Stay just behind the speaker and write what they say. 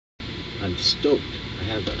I'm stoked. I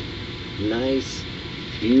have a nice,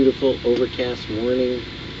 beautiful, overcast morning,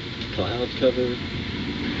 cloud cover.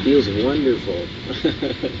 Feels wonderful.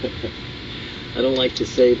 I don't like to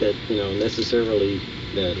say that, necessarily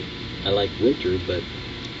that I like winter, but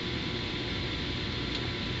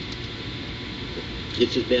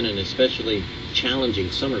this has been an especially challenging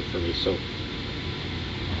summer for me. So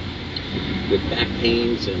with back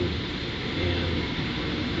pains and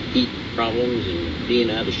heat problems and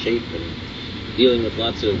being out of shape and dealing with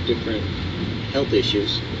lots of different health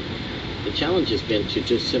issues, the challenge has been to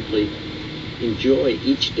just simply enjoy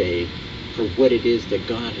each day for what it is that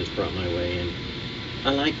God has brought my way. And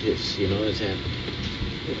I like this, is that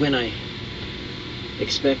when I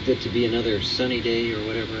expect it to be another sunny day or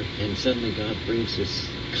whatever, and suddenly God brings this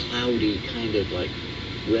cloudy kind of like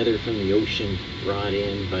weather from the ocean brought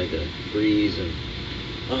in by the breeze, and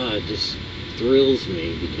it just thrills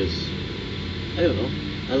me because, I don't know,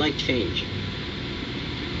 I like change.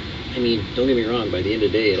 I mean, don't get me wrong, by the end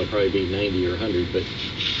of the day it'll probably be 90 or 100, but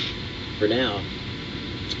for now,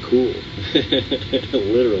 it's cool.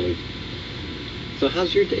 Literally. So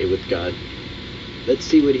how's your day with God? Let's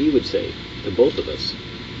see what He would say to both of us.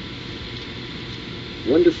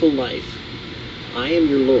 Wonderful life. I am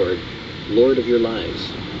your Lord, Lord of your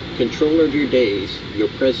lives, controller of your days, your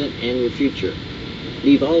present and your future.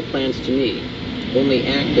 Leave all plans to me. Only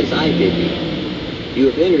act as I bid you. You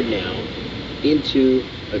have entered now into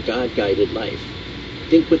a God-guided life.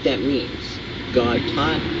 Think what that means. God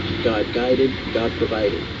taught, God guided, God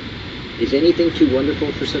provided. Is anything too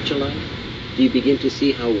wonderful for such a life? Do you begin to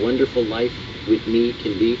see how wonderful life with me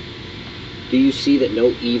can be? Do you see that no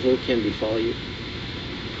evil can befall you?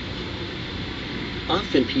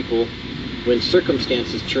 Often people, when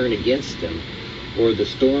circumstances turn against them, or the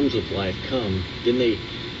storms of life come, then they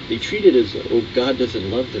treat it as though God doesn't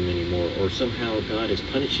love them anymore, or somehow God is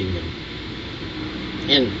punishing them.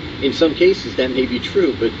 And in some cases that may be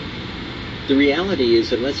true, but the reality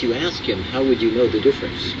is, unless you ask Him, how would you know the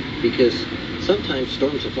difference? Because sometimes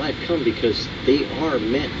storms of life come because they are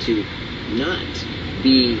meant to not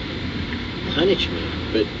be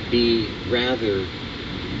punishment, but be rather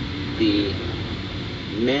the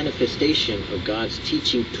manifestation of God's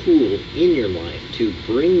teaching tool in your life to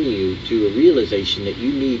bring you to a realization that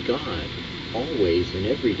you need God always and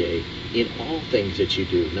every day in all things that you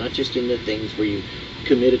do, not just in the things where you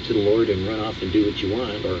commit it to the Lord and run off and do what you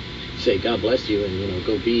want, or say God bless you and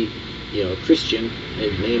go be a Christian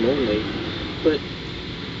in name only. But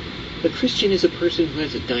a Christian is a person who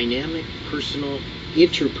has a dynamic, personal,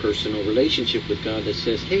 interpersonal relationship with God that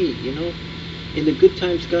says, hey, in the good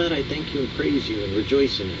times, God, I thank you and praise you and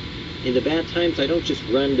rejoice in it. In the bad times, I don't just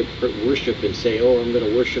run to worship and say, oh, I'm going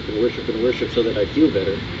to worship and worship and worship so that I feel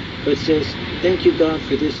better. But it says, thank you, God,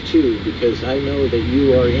 for this too, because I know that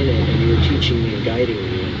you are in it and you are teaching me and guiding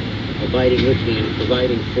me and abiding with me and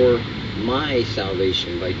providing for my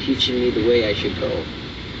salvation by teaching me the way I should go.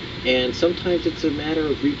 And sometimes it's a matter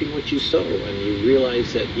of reaping what you sow, and you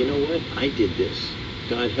realize that, you know what, I did this.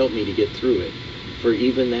 God help me to get through it. For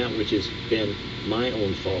even that which has been my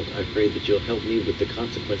own fault, I pray that you'll help me with the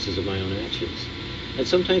consequences of my own actions. And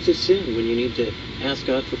sometimes it's sin when you need to ask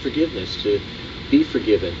God for forgiveness, to be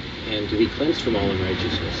forgiven, and to be cleansed from all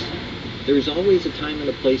unrighteousness. There is always a time and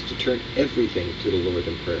a place to turn everything to the Lord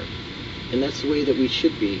in prayer. And that's the way that we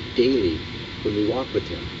should be daily when we walk with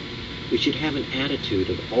Him. We should have an attitude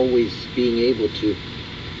of always being able to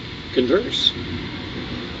converse.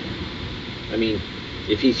 I mean,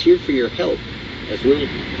 if He's here for your help, as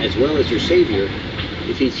well as your Savior,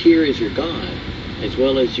 if He's here as your God, as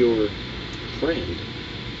well as your friend,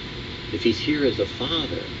 if He's here as a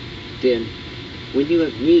Father, then when you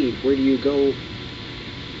have need, where do you go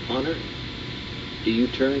on earth? Do you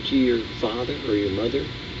turn to your father or your mother,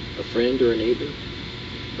 a friend or a neighbor?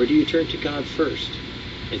 Or do you turn to God first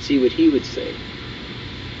and see what He would say?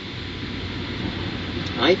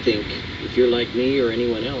 I think if you're like me or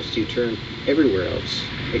anyone else, you turn everywhere else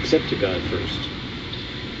except to God first.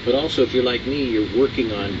 But also, if you're like me, you're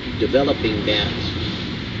working on developing that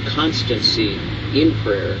constancy in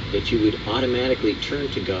prayer, that you would automatically turn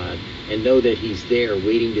to God and know that He's there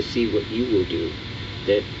waiting to see what you will do.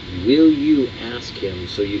 That will you ask Him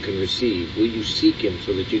so you can receive? Will you seek Him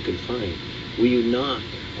so that you can find? Will you knock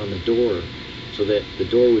on the door so that the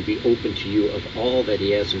door would be open to you of all that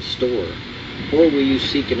He has in store? Or will you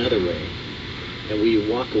seek another way? And will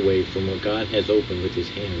you walk away from what God has opened with His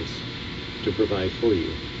hands to provide for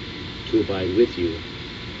you, to abide with you,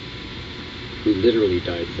 who literally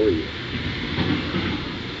died for you?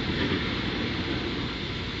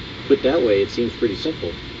 Put that way, it seems pretty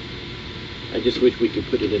simple. I just wish we could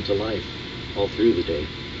put it into life all through the day.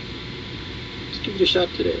 Just give it a shot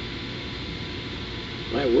today.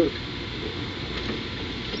 Might work.